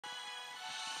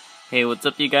Hey, what's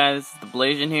up, you guys? The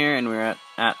Blasian here, and we're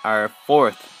at our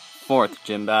fourth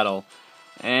gym battle,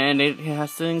 and it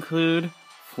has to include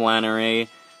Flannery,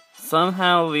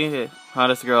 somehow the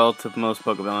hottest girl to most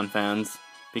Pokemon fans,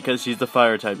 because she's the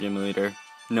Fire type gym leader.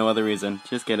 No other reason.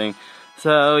 Just kidding.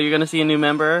 So you're gonna see a new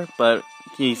member, but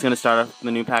he's gonna start off the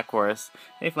new pack for us.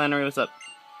 Hey, Flannery, what's up?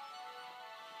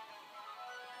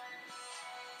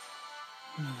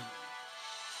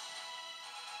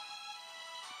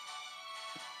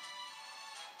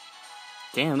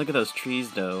 Damn, look at those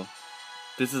trees, though.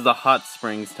 This is the Hot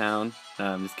Springs town. No,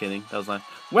 I'm just kidding. That was like,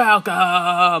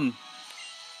 welcome!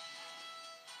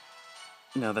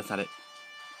 No, that's not it.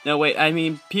 No, wait, I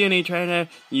mean, Peony Trainer,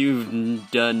 you've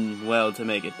done well to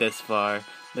make it this far.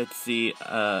 Let's see,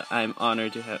 I'm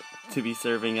honored to be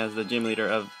serving as the gym leader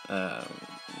of, no,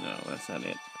 that's not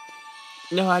it.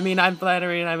 No, I mean, I'm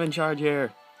Flannery and I'm in charge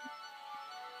here.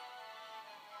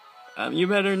 You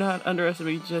better not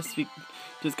underestimate just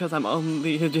because I'm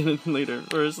only a gym leader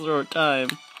for a short time.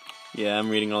 Yeah,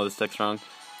 I'm reading all this text wrong.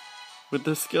 With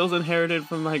the skills inherited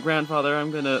from my grandfather,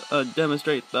 I'm gonna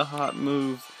demonstrate the hot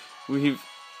moves we've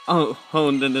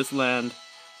honed in this land.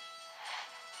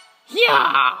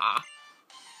 Yeah!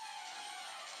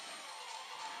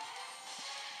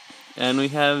 And we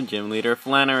have gym leader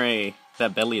Flannery.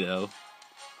 That belly, though.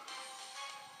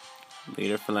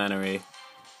 Leader Flannery.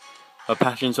 A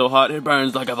passion so hot it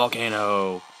burns like a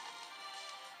volcano.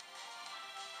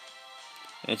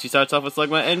 And she starts off with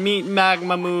Slugma and meet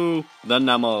Magma Moo, the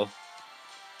Numel.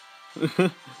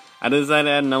 I decided to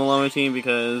add Numel on my team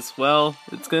because, well,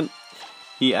 it's good.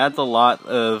 He adds a lot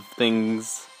of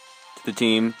things to the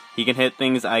team. He can hit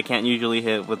things I can't usually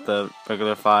hit with the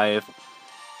regular 5.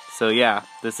 So yeah,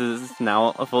 this is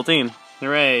now a full team.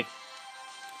 Hooray!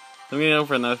 I'm gonna go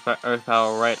for another Earth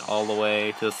Power right all the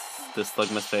way to this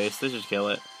Slugma's face. This should kill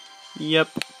it. Yep.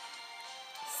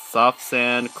 Soft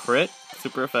Sand crit.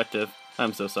 Super effective.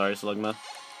 I'm so sorry, Slugma.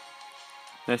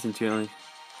 Nice and tunely.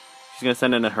 She's gonna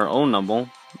send in her own Numel.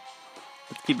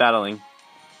 Let's keep battling.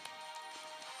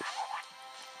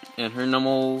 And her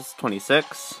Numel's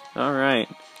 26. Alright.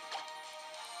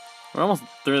 We're almost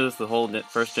through the whole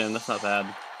first gym. That's not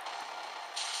bad.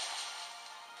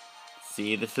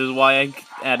 See, this is why I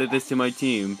added this to my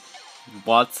team.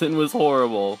 Watson was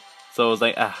horrible. So I was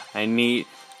like, I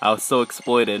was so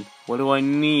exploited. What do I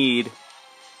need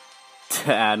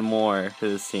to add more to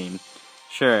this team?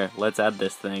 Sure, let's add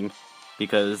this thing,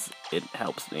 because it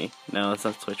helps me. Now let's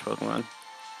not switch Pokemon.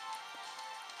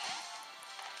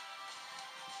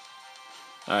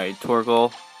 Alright,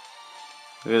 Torkoal.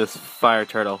 Look at this fire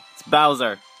turtle. It's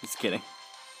Bowser! Just kidding.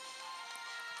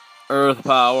 Earth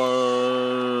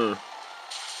Power!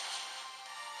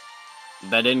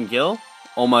 That didn't kill?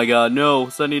 Oh my god, no!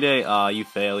 Sunny day! Aw, you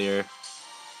failure.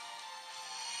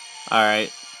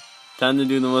 Alright. Time to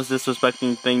do the most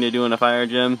disrespecting thing to do in a fire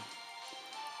gym.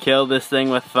 Kill this thing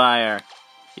with fire.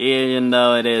 Even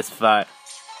though it is fire.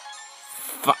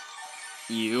 Fuck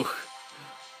you.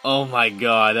 Oh my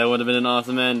god, that would have been an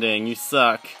awesome ending. You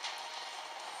suck.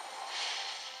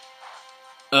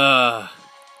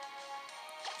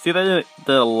 See, that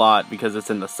did a lot because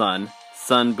it's in the sun.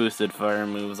 Sun boosted fire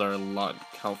moves are a lot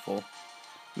helpful.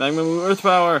 Magma Moo Earth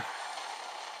Power!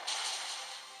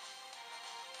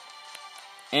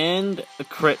 And a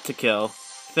crit to kill.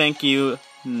 Thank you.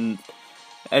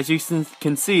 As you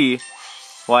can see,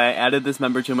 why I added this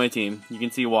member to my team. You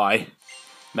can see why.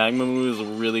 Magma Moo is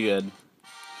really good.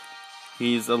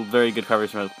 He's a very good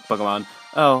coverage from Pokemon.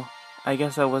 Oh, I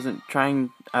guess I was trying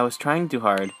too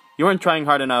hard. You weren't trying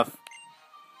hard enough.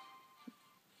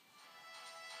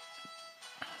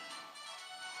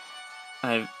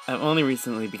 I've only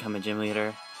recently become a gym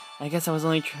leader. I guess I was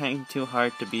only trying too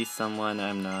hard to be someone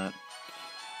I'm not.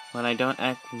 When I don't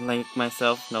act like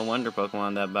myself, no wonder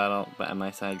Pokemon that battle at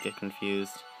my side get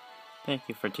confused. Thank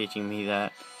you for teaching me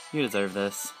that. You deserve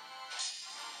this.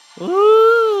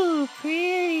 Ooh,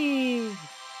 pretty!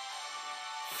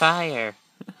 Fire!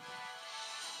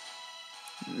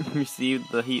 Receive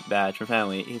the Heat Badge from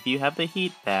family. If you have the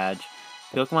Heat Badge,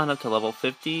 Pokemon up to level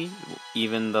 50,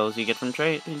 even those you get from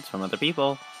trades from other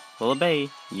people, will obey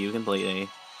you completely.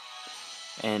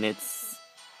 And it's...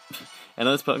 and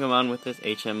those Pokemon with this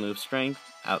HM move strength,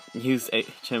 use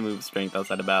HM move strength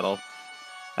outside of battle.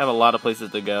 I have a lot of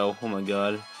places to go. Oh my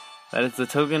god. That is the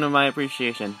token of my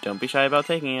appreciation. Don't be shy about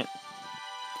taking it.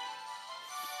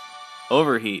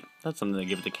 Overheat. That's something to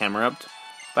give the camera up to.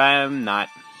 But I'm not.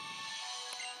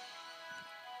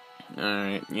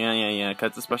 Alright, yeah.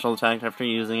 Cuts the special attack after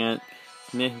using it.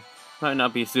 Might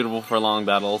not be suitable for long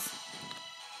battles.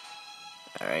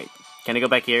 Alright, can I go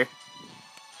back here?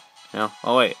 No?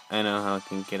 Oh wait, I know how I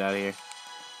can get out of here.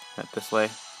 Right this way.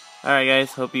 Alright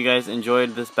guys, hope you guys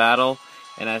enjoyed this battle.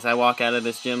 And as I walk out of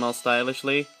this gym all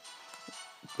stylishly,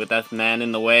 with that man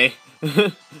in the way,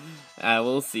 I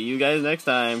will see you guys next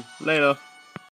time. Later.